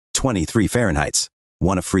23 Fahrenheits,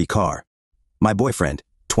 won a free car. My boyfriend,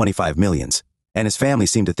 25 millions, and his family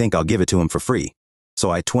seem to think I'll give it to him for free.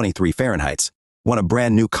 So I, 23 Fahrenheits, won a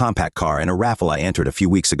brand new compact car in a raffle I entered a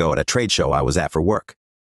few weeks ago at a trade show I was at for work.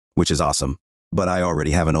 Which is awesome, but I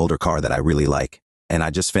already have an older car that I really like, and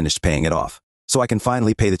I just finished paying it off, so I can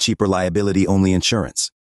finally pay the cheaper liability-only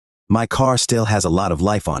insurance. My car still has a lot of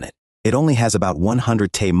life on it. It only has about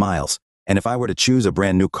 100,000 miles, and if I were to choose a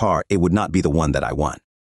brand new car, it would not be the one that I want.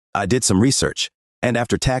 I did some research, and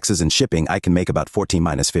after taxes and shipping, I can make about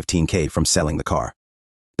 14–15K from selling the car.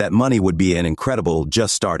 That money would be an incredible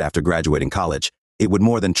just start after graduating college. It would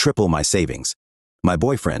more than triple my savings. My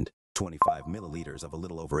boyfriend, 25 milliliters of a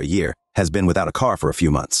little over a year, has been without a car for a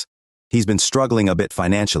few months. He's been struggling a bit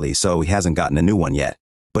financially, so he hasn't gotten a new one yet.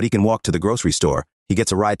 But he can walk to the grocery store, he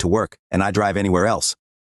gets a ride to work, and I drive anywhere else.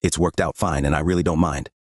 It's worked out fine, and I really don't mind.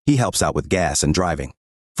 He helps out with gas and driving.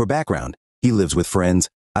 For background, he lives with friends,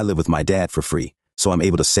 I live with my dad for free, so I'm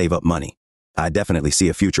able to save up money. I definitely see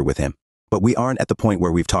a future with him, but we aren't at the point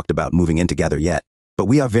where we've talked about moving in together yet, but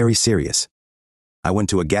we are very serious. I went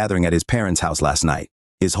to a gathering at his parents' house last night.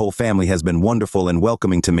 His whole family has been wonderful and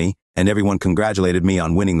welcoming to me, and everyone congratulated me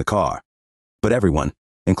on winning the car. But everyone,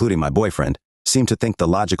 including my boyfriend, seemed to think the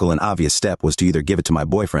logical and obvious step was to either give it to my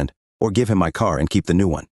boyfriend or give him my car and keep the new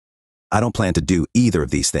one. I don't plan to do either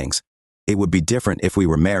of these things. It would be different if we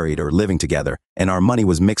were married or living together and our money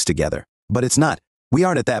was mixed together, but it's not. We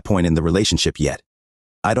aren't at that point in the relationship yet.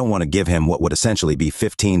 I don't want to give him what would essentially be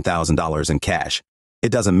 $15,000 in cash.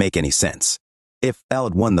 It doesn't make any sense. If Elle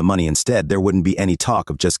had won the money instead, there wouldn't be any talk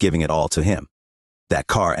of just giving it all to him. That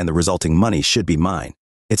car and the resulting money should be mine.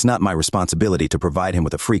 It's not my responsibility to provide him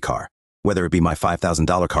with a free car, whether it be my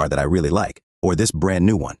 $5,000 car that I really like, or this brand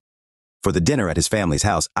new one. For the dinner at his family's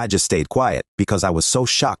house, I just stayed quiet because I was so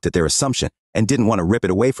shocked at their assumption and didn't want to rip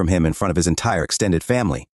it away from him in front of his entire extended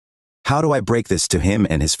family. How do I break this to him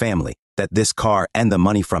and his family, that this car and the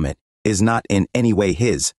money from it is not in any way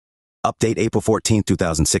his? Update April 14,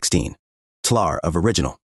 2016. Tlar of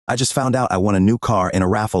Original. I just found out I won a new car in a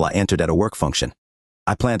raffle I entered at a work function.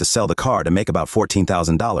 I planned to sell the car to make about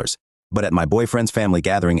 $14,000, but at my boyfriend's family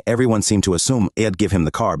gathering, everyone seemed to assume I'd give him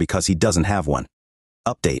the car because he doesn't have one.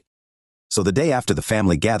 Update. So the day after the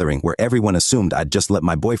family gathering, where everyone assumed I'd just let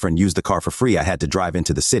my boyfriend use the car for free, I had to drive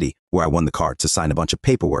into the city where I won the car to sign a bunch of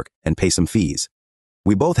paperwork and pay some fees.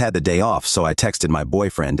 We both had the day off, so I texted my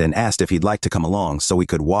boyfriend and asked if he'd like to come along so we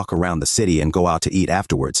could walk around the city and go out to eat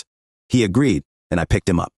afterwards. He agreed, and I picked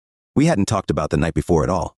him up. We hadn't talked about the night before at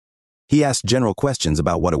all. He asked general questions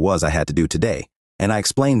about what it was I had to do today, and I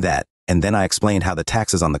explained that, and then I explained how the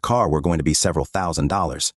taxes on the car were going to be several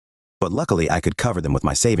 $1,000s. But luckily I could cover them with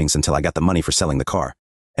my savings until I got the money for selling the car,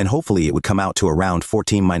 and hopefully it would come out to around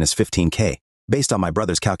 14–15K, based on my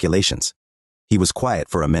brother's calculations. He was quiet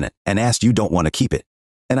for a minute and asked, "You don't want to keep it?"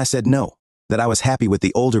 And I said no, that I was happy with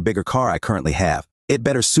the older, bigger car I currently have. It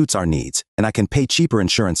better suits our needs, and I can pay cheaper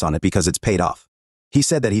insurance on it because it's paid off. He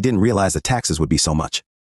said that he didn't realize the taxes would be so much.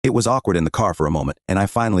 It was awkward in the car for a moment, and I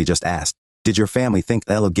finally just asked, "Did your family think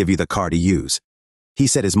they'll give you the car to use?" He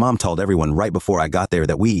said his mom told everyone right before I got there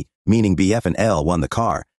that we, meaning BF and L, won the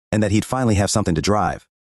car, and that he'd finally have something to drive.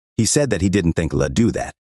 He said that he didn't think L'd do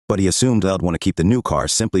that, but he assumed L'd want to keep the new car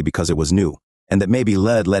simply because it was new, and that maybe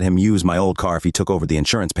L'd let him use my old car if he took over the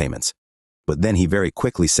insurance payments. But then he very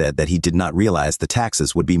quickly said that he did not realize the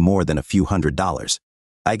taxes would be more than a few $100s.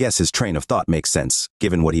 I guess his train of thought makes sense,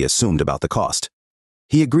 given what he assumed about the cost.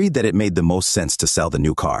 He agreed that it made the most sense to sell the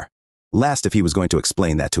new car. Asked if he was going to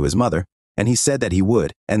explain that to his mother, and he said that he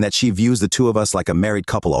would, and that she views the two of us like a married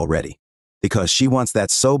couple already, because she wants that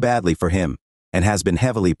so badly for him, and has been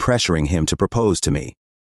heavily pressuring him to propose to me.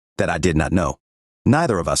 That I did not know.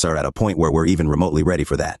 Neither of us are at a point where we're even remotely ready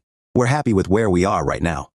for that. We're happy with where we are right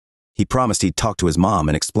now. He promised he'd talk to his mom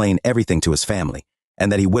and explain everything to his family,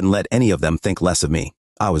 and that he wouldn't let any of them think less of me.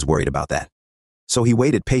 I was worried about that. So he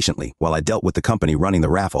waited patiently while I dealt with the company running the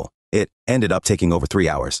raffle. It ended up taking over 3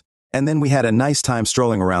 hours. And then we had a nice time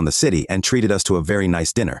strolling around the city and treated us to a very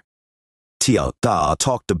nice dinner.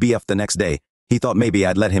 Talked to BF the next day. He thought maybe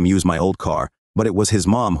I'd let him use my old car, but it was his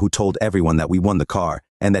mom who told everyone that we won the car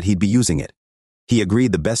and that he'd be using it. He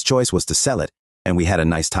agreed the best choice was to sell it, and we had a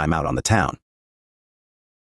nice time out on the town.